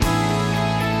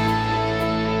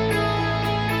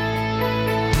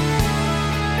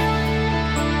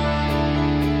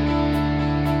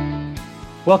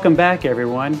Welcome back,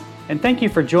 everyone, and thank you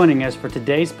for joining us for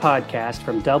today's podcast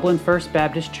from Dublin First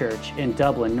Baptist Church in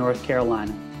Dublin, North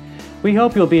Carolina. We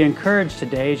hope you'll be encouraged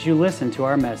today as you listen to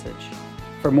our message.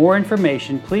 For more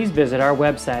information, please visit our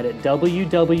website at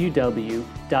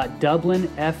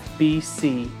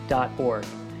www.dublinfbc.org.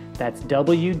 That's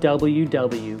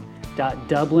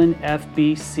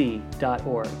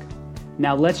www.dublinfbc.org.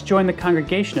 Now let's join the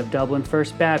congregation of Dublin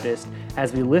First Baptist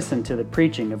as we listen to the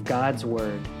preaching of God's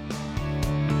Word.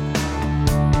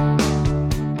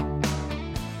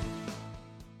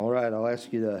 All right, I'll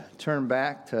ask you to turn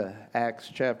back to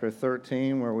Acts chapter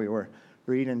 13, where we were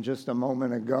reading just a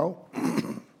moment ago.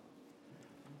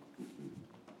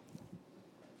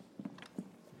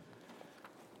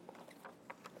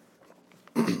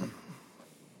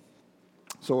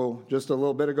 So just a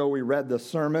little bit ago, we read the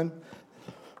sermon,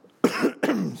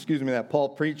 that Paul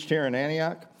preached here in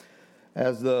Antioch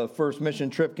as the first mission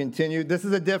trip continued. This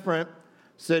is a different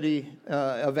city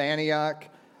of Antioch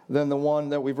than the one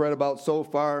that we've read about so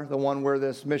far, the one where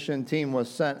this mission team was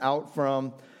sent out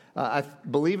from. I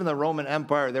believe in the Roman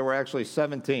Empire, there were actually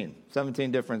 17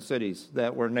 different cities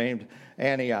that were named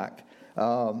Antioch.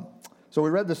 So we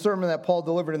read the sermon that Paul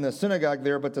delivered in the synagogue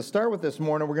there, but to start with this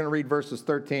morning, we're going to read verses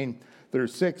 13 through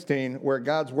 16, where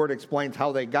God's Word explains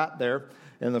how they got there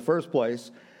in the first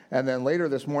place. And then later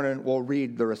this morning, we'll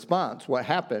read the response, what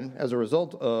happened as a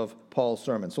result of Paul's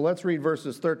sermon. So let's read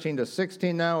verses 13 to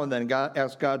 16 now, and then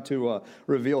ask God to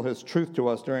reveal His truth to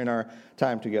us during our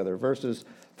time together. Verses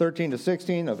 13 to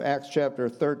 16 of Acts chapter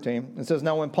 13. It says,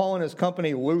 "Now when Paul and his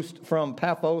company loosed from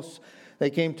Paphos, they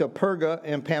came to Perga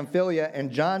in Pamphylia,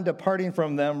 and John, departing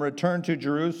from them, returned to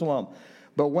Jerusalem.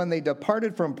 But when they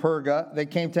departed from Perga, they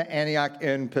came to Antioch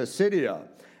in Pisidia.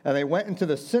 And they went into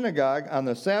the synagogue on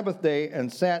the Sabbath day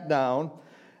and sat down.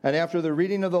 And after the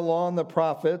reading of the law and the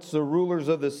prophets, the rulers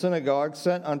of the synagogue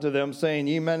sent unto them, saying,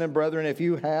 Ye men and brethren, if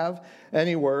you have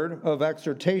any word of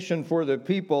exhortation for the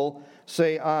people,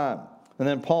 say on. And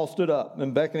then Paul stood up,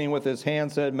 and beckoning with his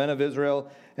hand said, Men of Israel,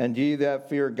 and ye that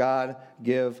fear God,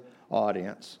 give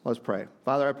audience." Let's pray.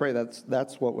 Father, I pray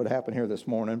that's what would happen here this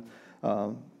morning.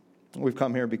 We've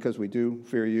come here because we do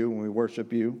fear you, and we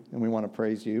worship you, and we want to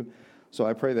praise you. So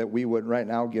I pray that we would right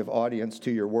now give audience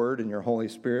to your word and your Holy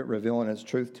Spirit revealing its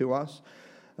truth to us.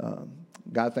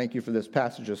 God, thank you for this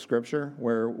passage of Scripture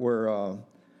where we're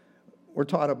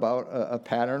taught about a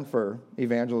pattern for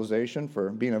evangelization, for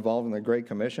being involved in the Great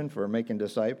Commission, for making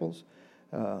disciples.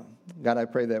 God, I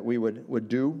pray that we would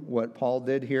do what Paul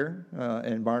did here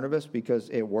in Barnabas because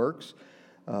it works.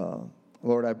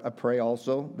 Lord, I pray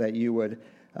also that you would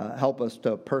help us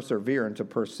to persevere and to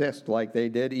persist like they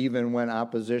did, even when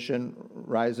opposition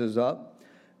rises up,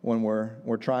 when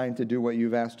we're trying to do what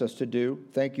you've asked us to do.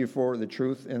 Thank you for the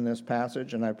truth in this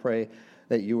passage, and I pray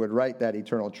that you would write that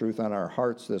eternal truth on our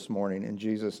hearts this morning. In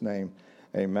Jesus' name,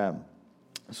 amen.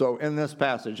 So in this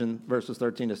passage, in verses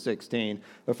 13 to 16,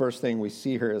 the first thing we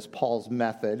see here is Paul's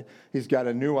method. He's got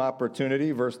a new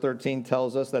opportunity. Verse 13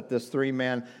 tells us that this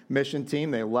three-man mission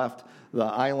team, they left the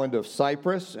island of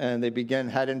Cyprus, and they began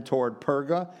heading toward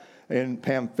Perga in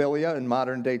Pamphylia in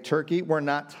modern-day Turkey. We're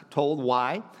not told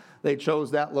why they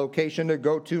chose that location to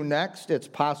go to next. It's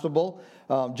possible,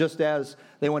 just as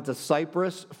they went to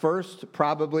Cyprus first,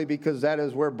 probably because that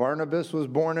is where Barnabas was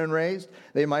born and raised.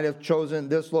 They might have chosen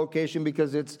this location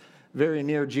because it's very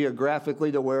near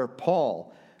geographically to where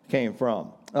Paul came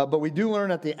from. But we do learn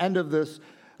at the end of this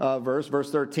verse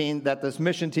 13, that this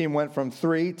mission team went from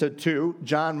 3 to 2.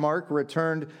 John Mark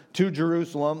returned to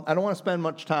Jerusalem. I don't want to spend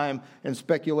much time in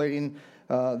speculating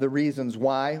the reasons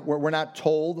why. We're not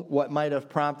told what might have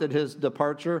prompted his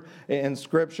departure in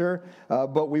Scripture,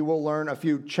 but we will learn a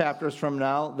few chapters from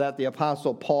now that the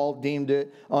Apostle Paul deemed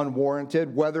it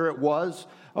unwarranted. Whether it was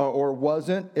or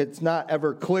wasn't, it's not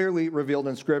ever clearly revealed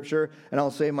in Scripture, and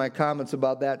I'll save my comments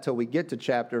about that till we get to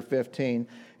chapter 15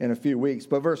 in a few weeks.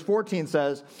 But verse 14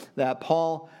 says that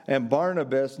Paul and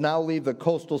Barnabas now leave the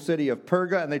coastal city of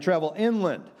Perga, and they travel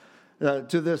inland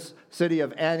to this city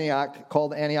of Antioch,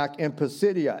 called Antioch in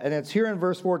Pisidia. And it's here in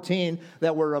verse 14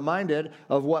 that we're reminded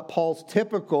of what Paul's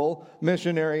typical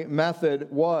missionary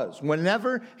method was.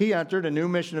 Whenever he entered a new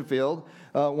mission field,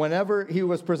 whenever he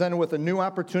was presented with a new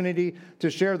opportunity to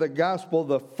share the gospel,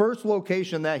 the first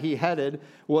location that he headed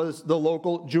was the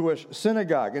local Jewish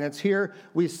synagogue. And it's here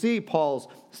we see Paul's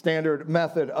standard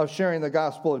method of sharing the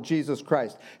gospel of Jesus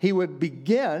Christ. He would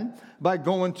begin by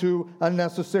going to a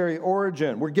necessary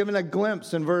origin. We're given a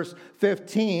glimpse in verse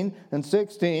 15 and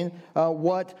 16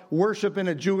 what worship in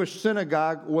a Jewish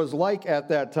synagogue was like at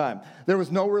that time. There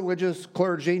was no religious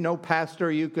clergy, no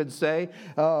pastor, you could say,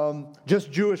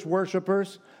 just Jewish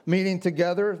worshipers meeting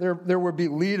together, there would be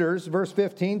leaders. Verse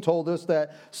 15 told us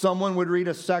that someone would read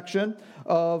a section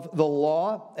of the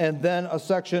law, and then a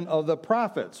section of the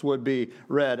prophets would be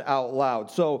read out loud.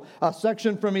 So a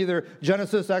section from either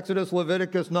Genesis, Exodus,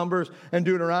 Leviticus, Numbers, and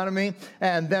Deuteronomy,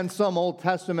 and then some Old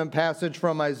Testament passage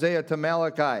from Isaiah to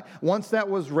Malachi. Once that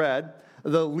was read,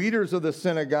 the leaders of the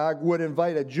synagogue would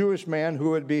invite a Jewish man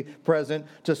who would be present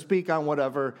to speak on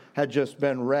whatever had just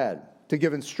been read, to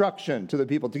give instruction to the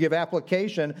people, to give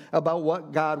application about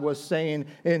what God was saying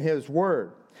in his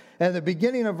word. And the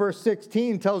beginning of verse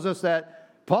 16 tells us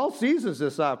that Paul seizes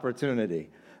this opportunity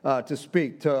to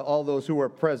speak to all those who are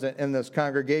present in this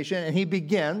congregation. And he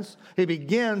begins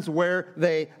where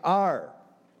they are.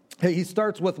 He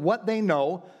starts with what they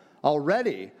know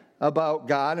already about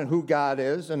God and who God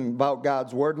is and about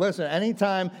God's word. Listen,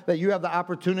 anytime that you have the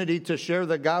opportunity to share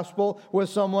the gospel with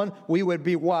someone, we would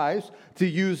be wise to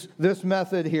use this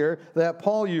method here that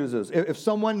Paul uses. If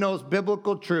someone knows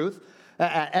biblical truth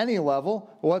at any level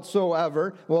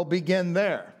whatsoever, well, begin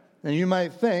there. And you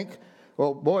might think,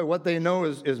 well, boy, what they know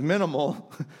is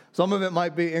minimal. Some of it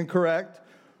might be incorrect,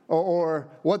 or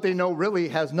what they know really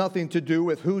has nothing to do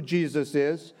with who Jesus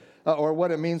is, or what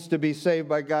it means to be saved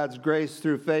by God's grace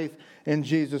through faith in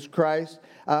Jesus Christ.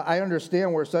 I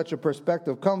understand where such a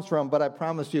perspective comes from, but I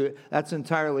promise you that's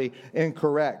entirely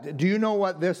incorrect. Do you know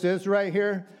what this is right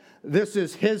here? This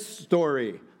is his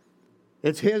story.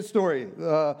 It's his story.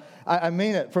 I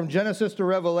mean it. From Genesis to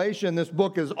Revelation, this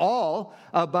book is all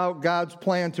about God's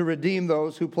plan to redeem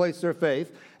those who place their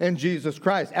faith in Jesus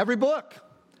Christ. Every book,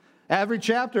 every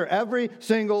chapter, every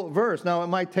single verse. Now, it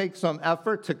might take some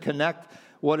effort to connect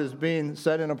what is being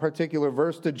said in a particular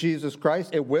verse to Jesus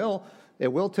Christ. It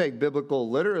will take biblical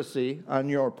literacy on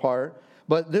your part.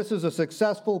 But this is a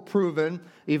successful, proven,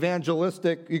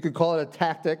 evangelistic, you could call it a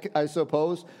tactic, I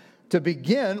suppose, to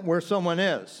begin where someone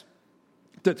is.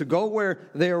 To go where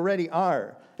they already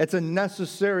are. It's a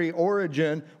necessary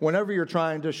origin whenever you're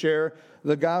trying to share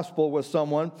the gospel with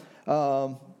someone,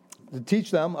 to teach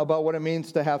them about what it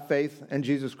means to have faith in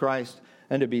Jesus Christ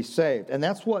and to be saved. And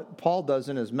that's what Paul does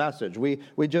in his message. We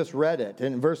just read it.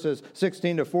 In verses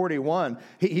 16 to 41,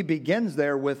 he begins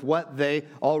there with what they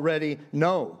already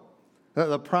know.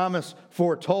 The promise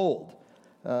foretold.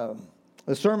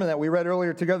 The sermon that we read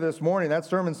earlier together this morning, that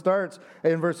sermon starts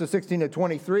in verses 16 to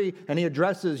 23, and he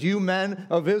addresses you men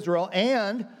of Israel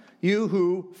and you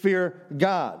who fear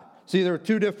God. See, there were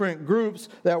two different groups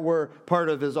that were part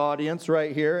of his audience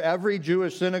right here. Every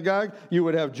Jewish synagogue, you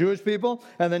would have Jewish people,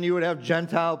 and then you would have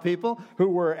Gentile people who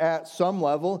were at some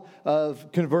level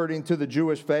of converting to the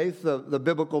Jewish faith. The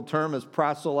biblical term is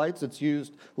proselytes. It's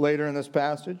used later in this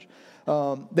passage.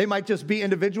 They might just be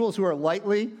individuals who are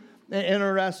lightly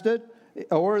interested,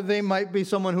 or they might be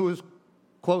someone who is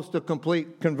close to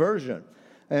complete conversion.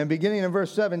 And beginning in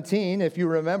verse 17, if you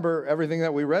remember everything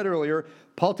that we read earlier,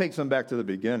 Paul takes them back to the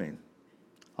beginning,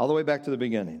 all the way back to the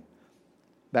beginning,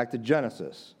 back to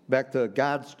Genesis, back to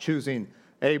God's choosing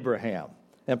Abraham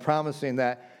and promising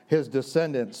that his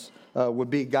descendants would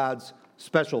be God's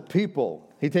special people.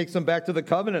 He takes them back to the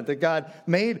covenant that God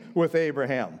made with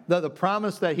Abraham, the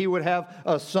promise that he would have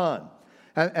a son.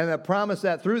 And the promise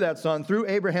that through that son, through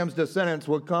Abraham's descendants,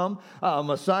 would come a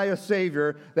Messiah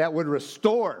Savior that would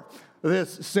restore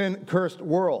this sin-cursed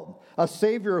world. A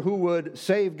Savior who would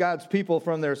save God's people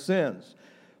from their sins.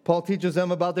 Paul teaches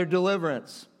them about their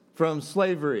deliverance from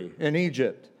slavery in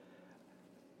Egypt.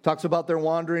 Talks about their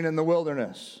wandering in the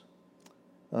wilderness.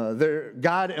 Their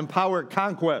God-empowered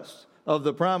conquest of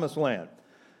the promised land.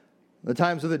 The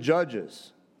times of the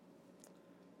judges.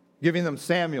 Giving them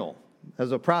Samuel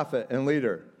as a prophet and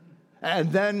leader,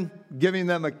 and then giving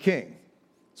them a king,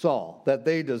 Saul, that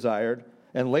they desired,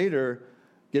 and later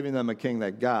giving them a king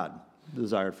that God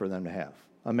desired for them to have,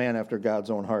 a man after God's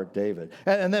own heart, David.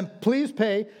 And then please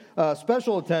pay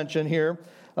special attention here.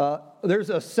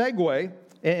 There's a segue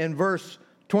in verse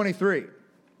 23.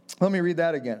 Let me read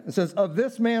that again. It says, of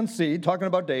this man's seed, talking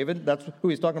about David, that's who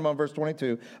he's talking about in verse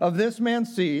 22, of this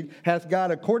man's seed hath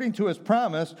God, according to his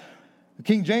promise,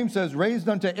 King James says, raised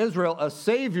unto Israel a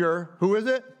Savior. Who is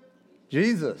it?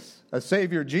 Jesus. A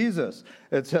Savior, Jesus,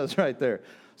 it says right there.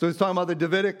 So he's talking about the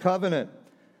Davidic covenant,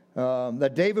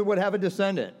 that David would have a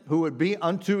descendant who would be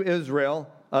unto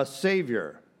Israel a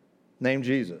Savior named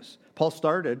Jesus. Paul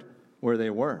started where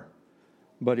they were,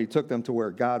 but he took them to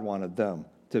where God wanted them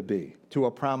to be, to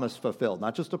a promise fulfilled.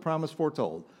 Not just a promise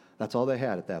foretold. That's all they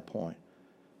had at that point.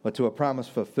 But to a promise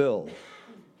fulfilled.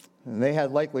 And they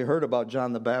had likely heard about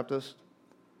John the Baptist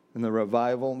and the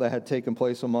revival that had taken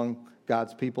place among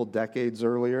God's people decades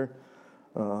earlier,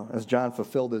 as John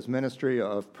fulfilled his ministry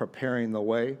of preparing the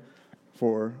way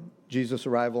for Jesus'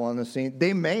 arrival on the scene.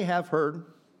 They may have heard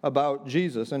about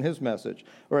Jesus and his message,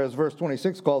 or as verse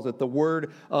 26 calls it, the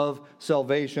word of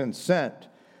salvation sent.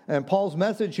 And Paul's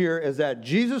message here is that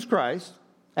Jesus Christ,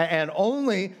 and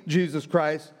only Jesus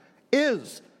Christ,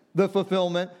 is the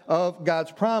fulfillment of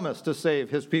God's promise to save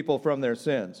his people from their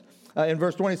sins. In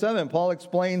verse 27, Paul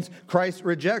explains Christ's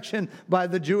rejection by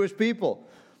the Jewish people.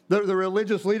 The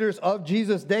religious leaders of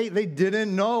Jesus' day, they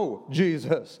didn't know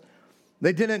Jesus.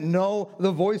 They didn't know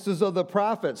the voices of the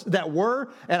prophets that were,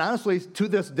 and honestly, to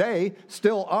this day,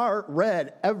 still are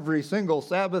read every single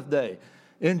Sabbath day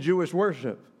in Jewish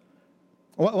worship.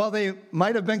 While they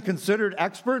might have been considered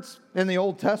experts in the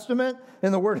Old Testament,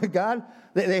 in the Word of God,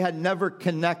 they had never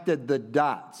connected the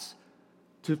dots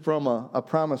from a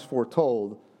promise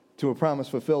foretold to a promise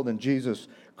fulfilled in Jesus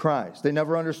Christ. They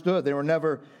never understood. They were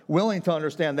never willing to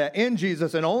understand that in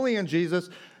Jesus and only in Jesus,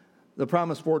 the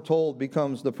promise foretold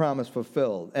becomes the promise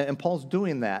fulfilled. And Paul's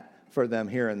doing that for them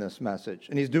here in this message.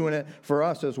 And he's doing it for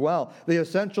us as well. The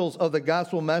essentials of the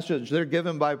gospel message, they're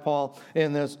given by Paul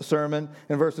in this sermon.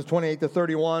 In verses 28 to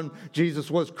 31, Jesus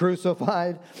was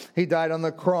crucified. He died on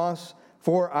the cross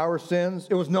for our sins.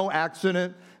 It was no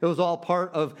accident. It was all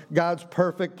part of God's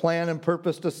perfect plan and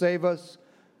purpose to save us.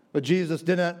 But Jesus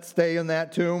didn't stay in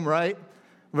that tomb, right?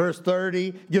 Verse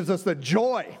 30 gives us the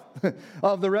joy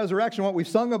of the resurrection, what we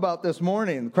sung about this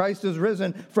morning. Christ is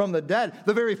risen from the dead,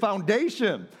 the very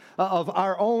foundation of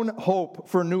our own hope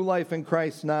for new life in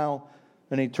Christ now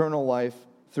and eternal life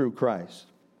through Christ.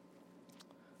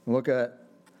 Look at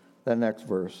that next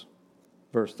verse,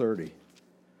 verse 30.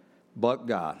 But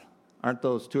God. Aren't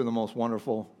those two of the most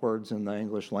wonderful words in the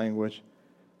English language?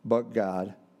 But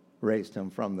God raised him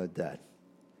from the dead.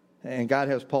 And God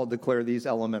has Paul declare these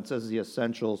elements as the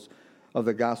essentials of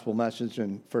the gospel message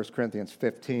in 1 Corinthians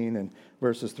 15 and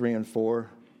verses 3 and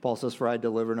 4. Paul says, "For I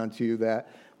delivered unto you that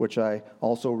which I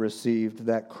also received,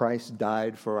 that Christ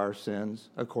died for our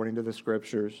sins, according to the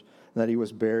Scriptures, and that he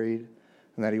was buried,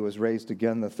 and that he was raised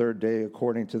again the third day,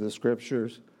 according to the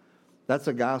Scriptures." That's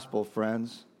the gospel,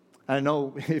 friends. I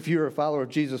know if you're a follower of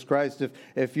Jesus Christ,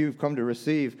 if you've come to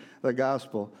receive the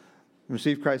gospel,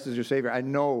 receive Christ as your Savior, I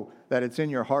know that it's in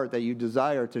your heart that you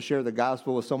desire to share the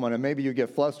gospel with someone, and maybe you get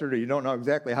flustered or you don't know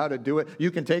exactly how to do it.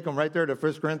 You can take them right there to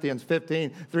 1 Corinthians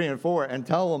 15, 3 and 4, and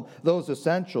tell them those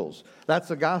essentials. That's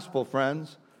the gospel,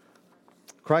 friends.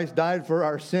 Christ died for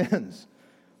our sins.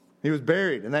 He was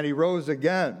buried, and then he rose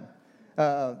again.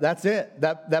 That's it.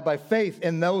 That by faith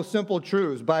in those simple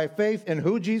truths, by faith in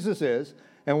who Jesus is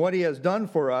and what he has done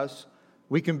for us,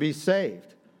 we can be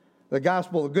saved. The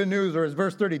gospel, the good news, or as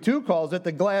verse 32 calls it,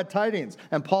 the glad tidings.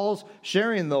 And Paul's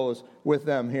sharing those with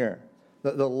them here.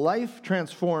 The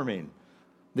life-transforming,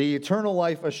 the eternal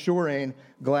life-assuring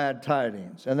glad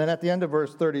tidings. And then at the end of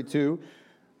verse 32,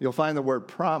 you'll find the word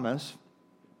promise.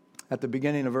 At the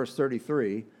beginning of verse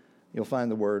 33, you'll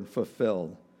find the word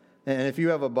fulfilled. And if you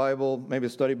have a Bible, maybe a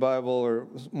study Bible or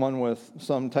one with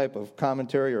some type of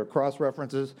commentary or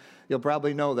cross-references, you'll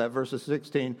probably know that verses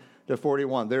 16 to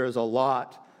 41, there is a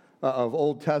lot of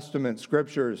Old Testament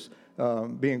scriptures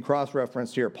being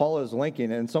cross-referenced here. Paul is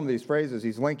linking, in some of these phrases,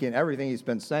 he's linking everything he's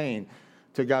been saying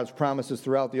to God's promises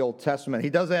throughout the Old Testament.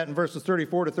 He does that in verses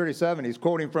 34 to 37. He's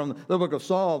quoting from the book of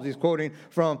Psalms. He's quoting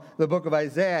from the book of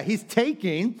Isaiah. He's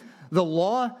taking the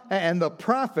law and the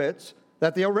prophets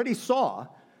that they already saw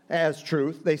as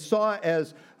truth. They saw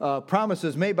as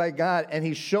promises made by God, and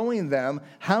he's showing them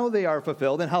how they are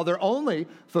fulfilled and how they're only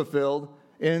fulfilled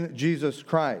in Jesus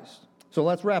Christ. So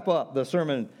let's wrap up the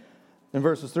sermon in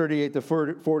verses 38 to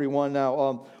 41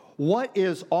 now. What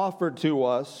is offered to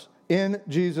us in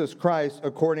Jesus Christ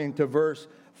according to verse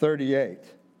 38?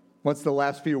 What's the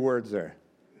last few words there?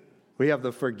 We have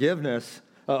the forgiveness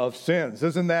of sins.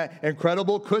 Isn't that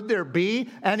incredible? Could there be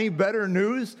any better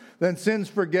news than sins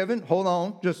forgiven? Hold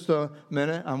on just a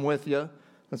minute. I'm with you.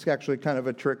 That's actually kind of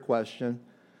a trick question,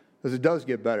 because it does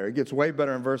get better. It gets way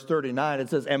better in verse 39. It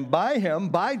says, "And by him,"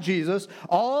 by Jesus,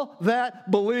 "all that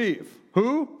believe."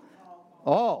 Who?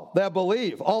 All that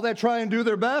believe. All that try and do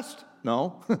their best?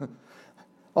 No.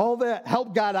 All that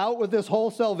help God out with this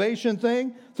whole salvation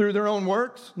thing through their own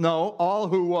works? No. All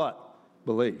who what?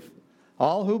 Believe.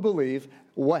 All who believe,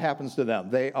 what happens to them?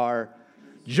 They are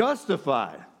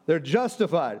justified. They're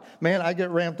justified. Man, I get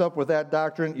ramped up with that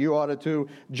doctrine. You ought to too.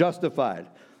 Justified.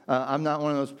 I'm not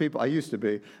one of those people. I used to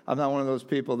be. I'm not one of those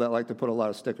people that like to put a lot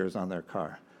of stickers on their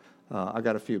car. I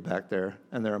got a few back there,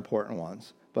 and they're important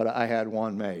ones. But I had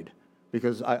one made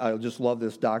because I just love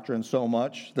this doctrine so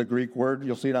much. The Greek word,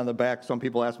 you'll see it on the back. Some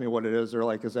people ask me what it is. They're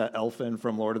like, is that Elfin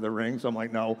from Lord of the Rings? I'm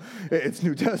like, no, it's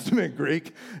New Testament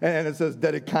Greek. And it says,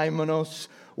 dedikaimonos,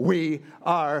 we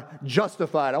are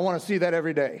justified. I want to see that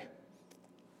every day.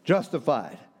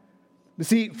 Justified.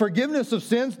 See, forgiveness of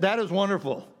sins, that is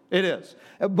wonderful. It is.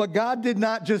 But God did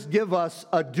not just give us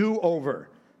a do-over.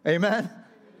 Amen?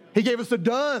 He gave us a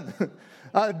done.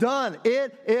 Done.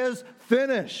 It is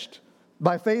finished.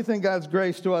 By faith in God's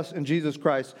grace to us in Jesus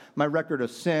Christ, my record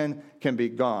of sin can be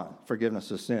gone.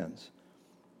 Forgiveness of sins.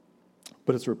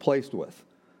 But it's replaced with,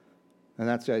 and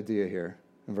that's the idea here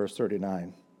in verse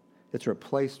 39. It's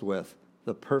replaced with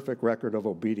the perfect record of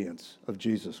obedience of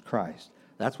Jesus Christ.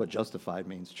 That's what justified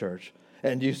means, church.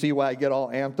 And do you see why I get all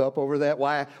amped up over that?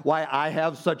 Why I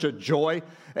have such a joy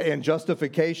in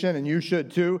justification, and you should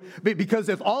too? Because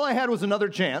if all I had was another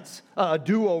chance, a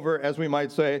do-over, as we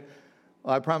might say,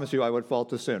 I promise you I would fall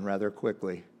to sin rather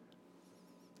quickly.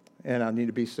 And I need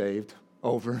to be saved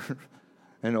over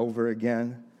and over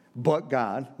again. But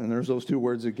God, and there's those two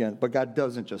words again, but God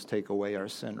doesn't just take away our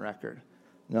sin record.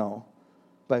 No.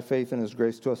 By faith in His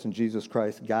grace to us in Jesus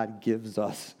Christ, God gives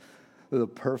us the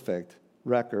perfect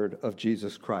record of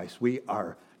Jesus Christ. We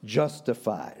are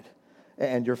justified.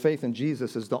 And your faith in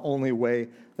Jesus is the only way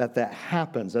that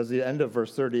happens. As the end of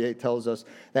verse 38 tells us,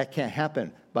 that can't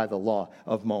happen by the law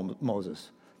of Moses.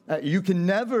 You can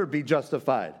never be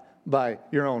justified by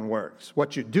your own works.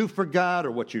 What you do for God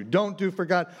or what you don't do for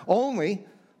God, only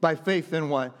by faith in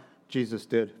what Jesus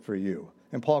did for you.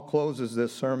 And Paul closes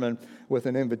this sermon with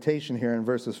an invitation here in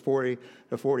verses 40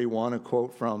 to 41, a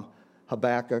quote from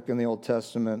Habakkuk in the Old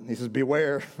Testament. He says,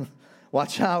 beware,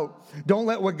 watch out. Don't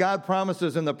let what God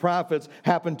promises in the prophets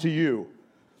happen to you.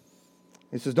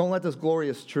 He says, don't let this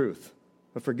glorious truth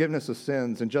of forgiveness of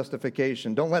sins and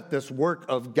justification, don't let this work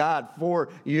of God for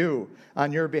you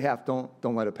on your behalf, don't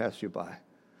let it pass you by.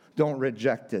 Don't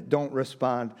reject it. Don't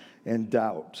respond in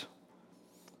doubt.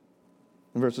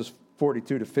 In verses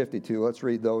 42 to 52, let's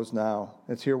read those now.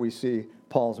 It's here we see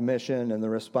Paul's mission and the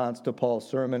response to Paul's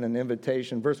sermon and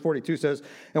invitation. Verse 42 says,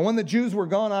 and when the Jews were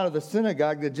gone out of the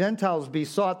synagogue, the Gentiles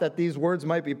besought that these words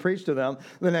might be preached to them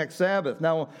the next Sabbath.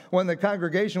 Now, when the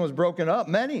congregation was broken up,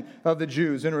 many of the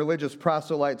Jews and religious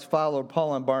proselytes followed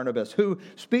Paul and Barnabas, who,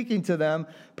 speaking to them,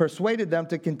 persuaded them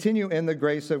to continue in the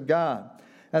grace of God.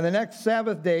 And the next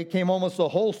Sabbath day came almost the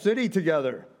whole city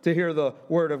together to hear the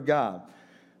word of God.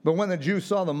 But when the Jews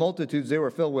saw the multitudes, they were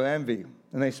filled with envy.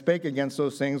 And they spake against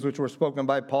those things which were spoken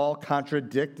by Paul,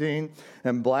 contradicting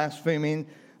and blaspheming.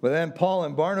 But then Paul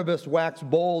and Barnabas waxed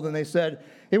bold, and they said,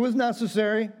 it was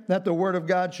necessary that the word of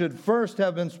God should first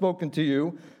have been spoken to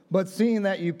you, but seeing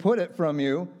that you put it from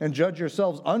you, and judge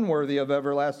yourselves unworthy of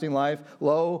everlasting life,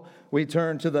 lo, we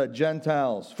turn to the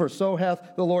Gentiles. For so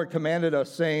hath the Lord commanded us,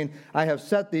 saying, I have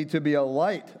set thee to be a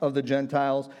light of the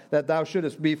Gentiles, that thou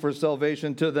shouldest be for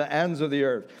salvation to the ends of the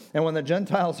earth. And when the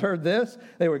Gentiles heard this,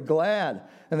 they were glad,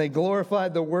 and they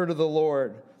glorified the word of the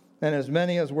Lord. And as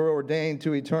many as were ordained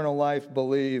to eternal life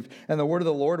believed. And the word of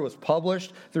the Lord was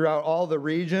published throughout all the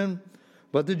region.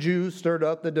 But the Jews stirred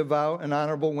up the devout and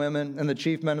honorable women and the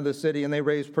chief men of the city, and they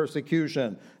raised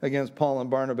persecution against Paul and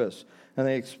Barnabas, and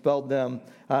they expelled them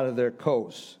out of their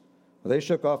coasts. They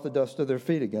shook off the dust of their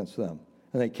feet against them.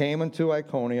 And they came into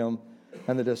Iconium,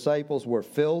 and the disciples were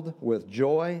filled with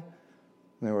joy,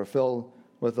 and they were filled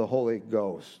with the Holy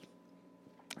Ghost.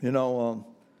 You know,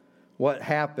 what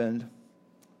happened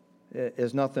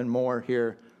is nothing more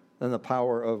here than the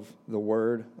power of the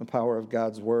Word, the power of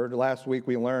God's Word. Last week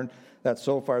we learned that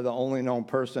so far the only known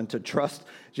person to trust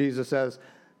Jesus as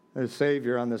his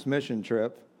Savior on this mission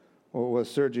trip was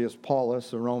Sergius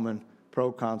Paulus, a Roman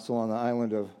proconsul on the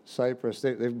island of Cyprus.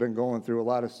 They've been going through a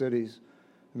lot of cities.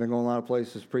 They've been going a lot of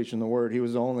places preaching the Word. He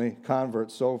was the only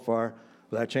convert so far,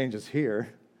 but that changes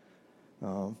here.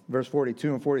 Verse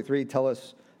 42 and 43 tell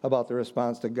us about the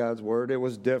response to God's Word. It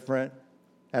was different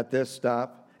at this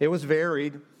stop. It was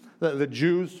varied. The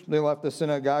Jews, they left the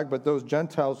synagogue, but those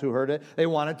Gentiles who heard it, they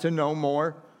wanted to know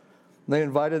more. They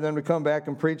invited them to come back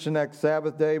and preach the next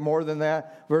Sabbath day. More than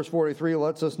that, verse 43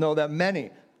 lets us know that many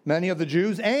of the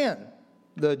Jews and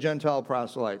the Gentile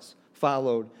proselytes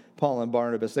followed Paul and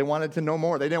Barnabas. They wanted to know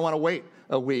more. They didn't want to wait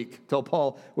a week till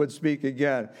Paul would speak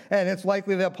again. And it's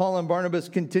likely that Paul and Barnabas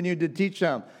continued to teach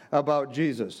them about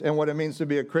Jesus and what it means to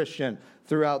be a Christian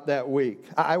throughout that week.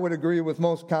 I would agree with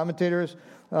most commentators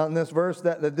on this verse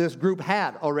that this group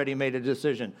had already made a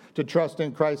decision to trust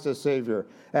in Christ as Savior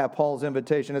at Paul's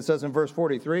invitation. It says in verse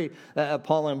 43 that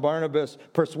Paul and Barnabas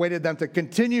persuaded them to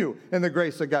continue in the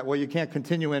grace of God. Well, you can't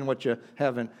continue in what you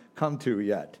haven't come to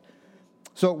yet.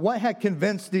 So what had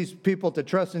convinced these people to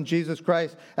trust in Jesus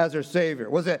Christ as their Savior?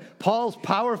 Was it Paul's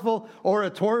powerful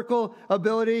oratorical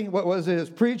ability? What was it, his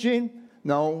preaching?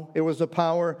 No, it was the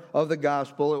power of the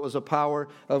gospel. It was the power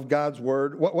of God's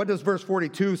word. What does verse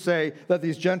 42 say that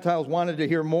these Gentiles wanted to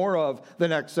hear more of the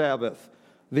next Sabbath?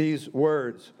 These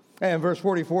words. And verse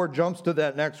 44 jumps to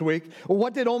that next week. Well,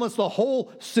 what did almost the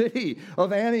whole city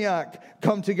of Antioch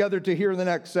come together to hear the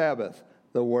next Sabbath?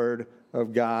 The word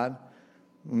of God.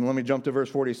 And let me jump to verse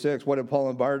 46. What did Paul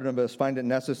and Barnabas find it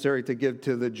necessary to give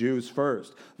to the Jews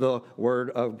first? The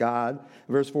word of God.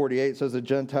 Verse 48 says the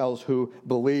Gentiles who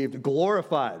believed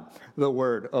glorified the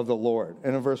word of the Lord.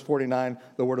 And in verse 49,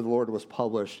 the word of the Lord was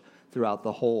published throughout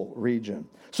the whole region.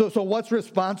 So what's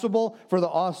responsible for the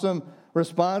awesome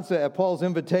response at Paul's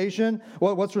invitation?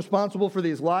 Well, what's responsible for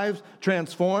these lives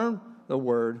transformed? The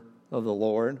word of the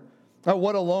Lord.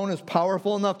 What alone is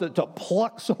powerful enough to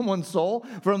pluck someone's soul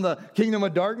from the kingdom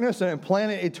of darkness and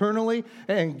plant it eternally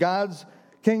in God's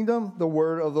kingdom? The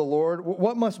word of the Lord.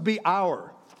 What must be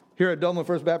here at Dublin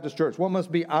First Baptist Church, what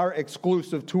must be our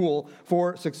exclusive tool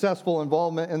for successful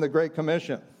involvement in the Great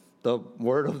Commission? The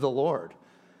word of the Lord.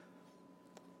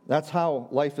 That's how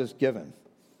life is given.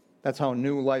 That's how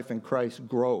new life in Christ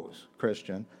grows,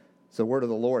 Christian. It's the word of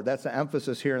the Lord. That's the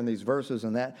emphasis here in these verses,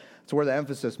 and that's where the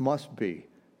emphasis must be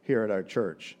here at our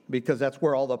church, because that's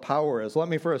where all the power is. Let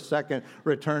me for a second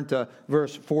return to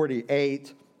verse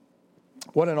 48.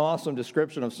 What an awesome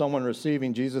description of someone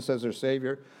receiving Jesus as their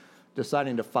Savior,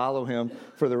 deciding to follow him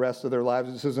for the rest of their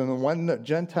lives. It says, and when the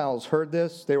Gentiles heard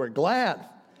this, they were glad,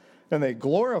 and they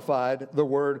glorified the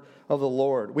word of the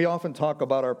Lord. We often talk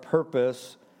about our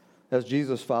purpose as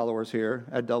Jesus followers here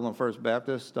at Dublin First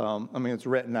Baptist. It's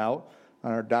written out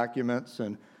on our documents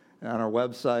and on our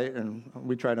website, and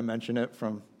we try to mention it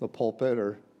from the pulpit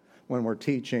or when we're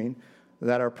teaching,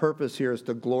 that our purpose here is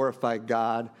to glorify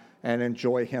God and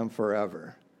enjoy him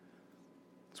forever.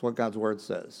 That's what God's word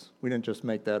says. We didn't just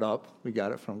make that up. We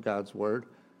got it from God's word.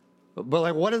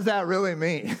 But what does that really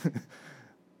mean?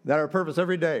 That our purpose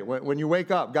every day, when you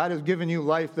wake up, God has given you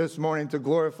life this morning to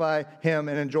glorify him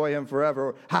and enjoy him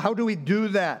forever. How do we do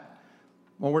that?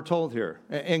 Well, we're told here,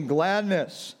 in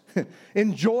gladness,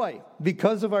 in joy,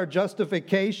 because of our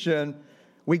justification,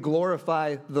 we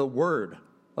glorify the word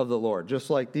of the Lord, just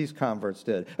like these converts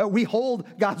did. We hold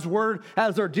God's word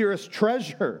as our dearest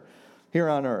treasure here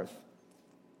on earth.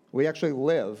 We actually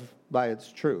live by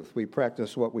its truth. We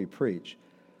practice what we preach.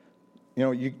 You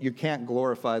know, you can't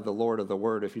glorify the Lord of the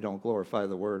word if you don't glorify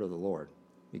the word of the Lord.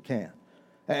 You can't.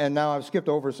 And now I've skipped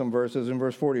over some verses. In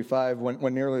verse 45,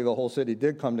 when nearly the whole city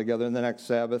did come together in the next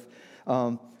Sabbath,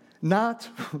 not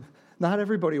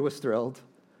everybody was thrilled.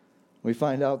 We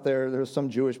find out there's some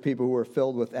Jewish people who were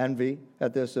filled with envy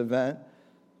at this event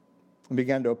and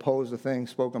began to oppose the things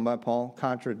spoken by Paul,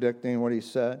 contradicting what he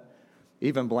said,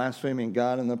 even blaspheming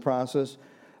God in the process.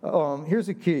 Here's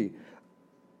the key.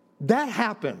 That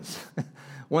happens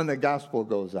when the gospel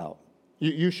goes out.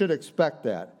 You should expect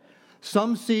that.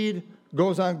 Some seed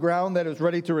goes on ground that is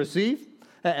ready to receive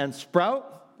and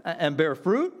sprout and bear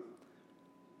fruit.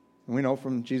 And we know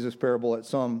from Jesus' parable that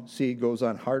some seed goes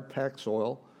on hard-packed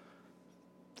soil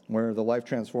where the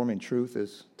life-transforming truth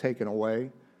is taken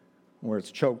away, where it's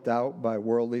choked out by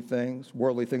worldly things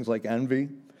like envy.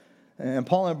 And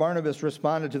Paul and Barnabas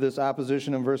responded to this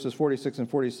opposition in verses 46 and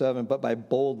 47, but by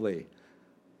boldly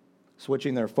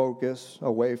switching their focus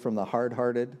away from the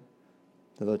hard-hearted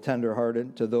to the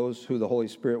tender-hearted, to those who the Holy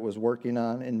Spirit was working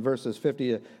on. In verses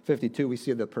 50 to 52, we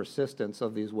see the persistence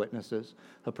of these witnesses,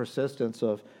 the persistence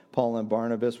of Paul and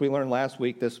Barnabas. We learned last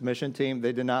week this mission team,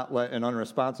 they did not let an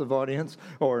unresponsive audience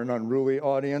or an unruly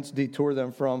audience detour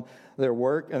them from their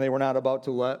work, and they were not about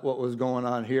to let what was going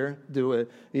on here do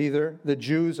it either. The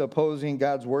Jews opposing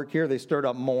God's work here, they stirred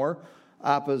up more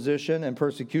opposition and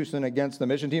persecution against the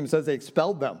mission team. It says they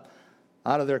expelled them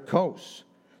out of their coasts.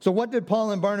 So what did Paul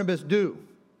and Barnabas do?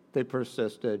 They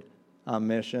persisted on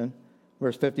mission.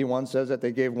 Verse 51 says that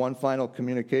they gave one final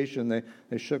communication.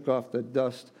 They shook off the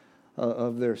dust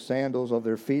of their sandals, of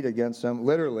their feet against them.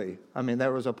 Literally,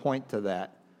 there was a point to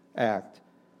that act.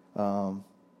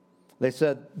 They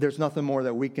said, there's nothing more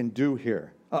that we can do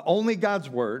here. Only God's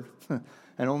word,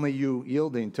 and only you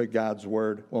yielding to God's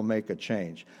word will make a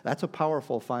change. That's a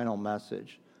powerful final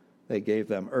message they gave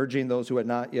them, urging those who had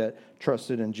not yet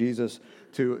trusted in Jesus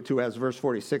to, as verse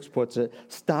 46 puts it,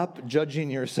 stop judging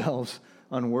yourselves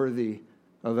unworthy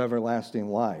of everlasting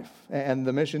life. And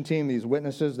the mission team, these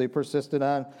witnesses, they persisted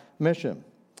on mission.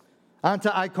 On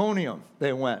to Iconium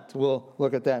they went. We'll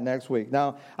look at that next week.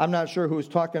 Now, I'm not sure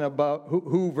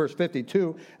who verse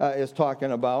 52 is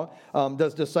talking about.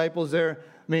 Does disciples there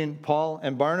mean Paul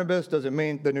and Barnabas? Does it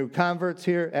mean the new converts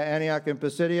here at Antioch and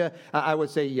Pisidia? I would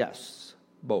say yes,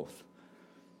 both.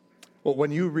 Well,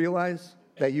 when you realize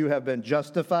that you have been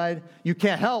justified, you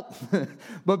can't help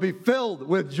but be filled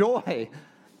with joy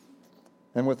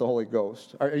and with the Holy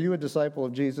Ghost. Are you a disciple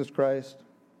of Jesus Christ?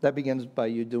 That begins by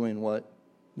you doing what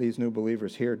these new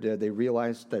believers here did. They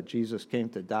realized that Jesus came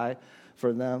to die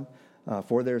for them,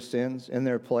 for their sins in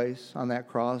their place on that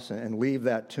cross, and leave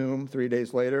that tomb 3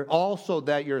 days later. Also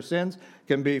that your sins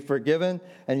can be forgiven,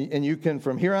 and you can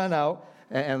from here on out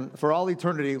and for all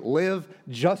eternity live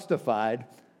justified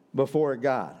before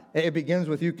God. It begins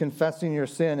with you confessing your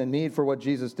sin and need for what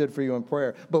Jesus did for you in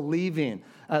prayer, believing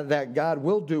that God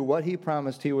will do what he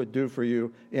promised he would do for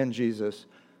you in Jesus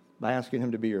by asking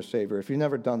him to be your Savior. If you've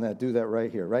never done that, do that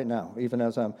right here, right now, even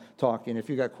as I'm talking. If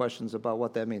you got questions about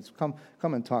what that means, come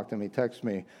and talk to me, text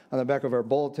me. On the back of our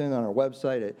bulletin, on our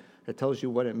website, it tells you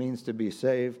what it means to be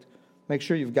saved. Make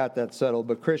sure you've got that settled.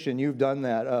 But Christian, you've done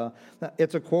that.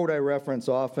 It's a quote I reference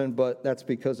often, but that's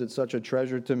because it's such a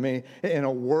treasure to me.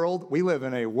 We live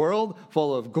in a world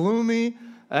full of gloomy,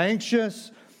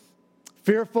 anxious,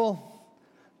 fearful,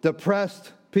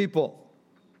 depressed people.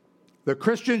 The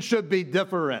Christian should be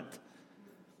different.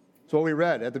 That's what we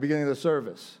read at the beginning of the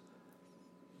service.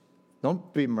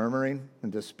 Don't be murmuring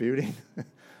and disputing.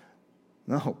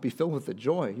 No, be filled with the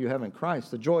joy you have in Christ,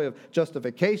 the joy of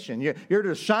justification. You're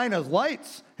to shine as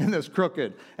lights in this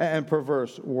crooked and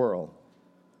perverse world.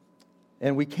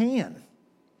 And we can,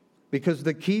 because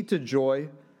the key to joy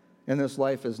in this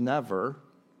life is never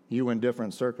you in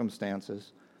different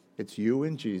circumstances. It's you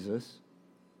in Jesus,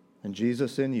 and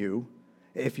Jesus in you.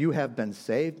 If you have been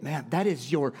saved, man, that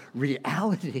is your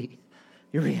reality.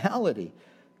 Your reality.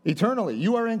 Eternally,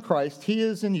 you are in Christ. He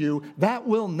is in you. That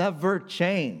will never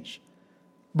change.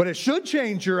 But it should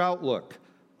change your outlook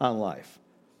on life.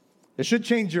 It should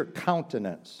change your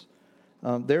countenance.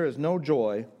 There is no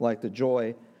joy like the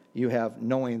joy you have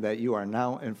knowing that you are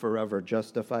now and forever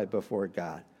justified before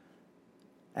God.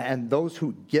 And those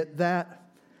who get that,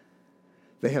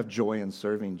 they have joy in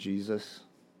serving Jesus.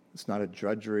 It's not a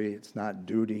drudgery. It's not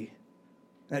duty.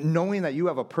 And knowing that you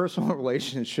have a personal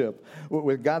relationship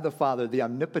with God the Father, the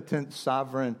omnipotent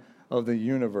sovereign of the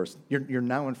universe. You're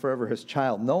now and forever his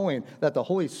child, knowing that the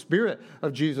Holy Spirit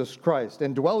of Jesus Christ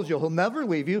indwells you. He'll never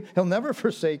leave you. He'll never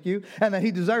forsake you. And that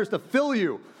he desires to fill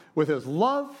you with his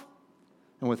love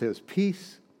and with his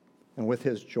peace and with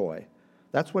his joy.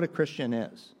 That's what a Christian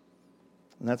is.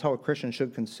 And that's how a Christian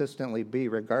should consistently be,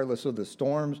 regardless of the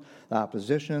storms, the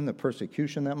opposition, the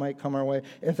persecution that might come our way.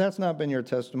 If that's not been your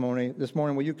testimony this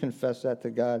morning, will you confess that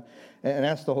to God and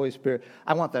ask the Holy Spirit,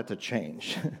 I want that to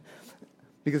change.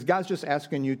 Because God's just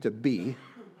asking you to be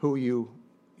who you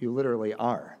literally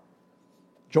are.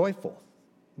 Joyful,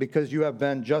 because you have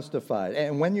been justified.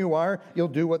 And when you are, you'll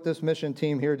do what this mission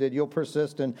team here did. You'll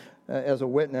persist as a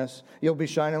witness. You'll be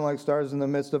shining like stars in the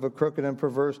midst of a crooked and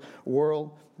perverse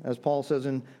world, as Paul says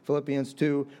in Philippians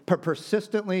 2,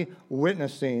 persistently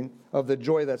witnessing of the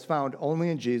joy that's found only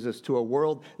in Jesus to a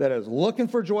world that is looking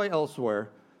for joy elsewhere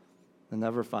and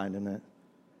never finding it.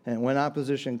 And when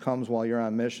opposition comes while you're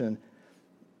on mission,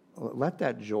 let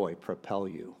that joy propel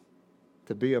you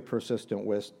to be a persistent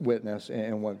witness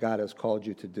in what God has called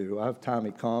you to do. I'll have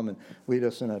Tommy come and lead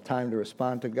us in a time to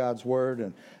respond to God's word.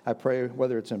 And I pray,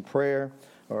 whether it's in prayer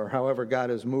or however God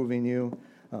is moving you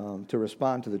to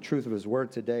respond to the truth of his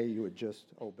word today, you would just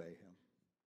obey him.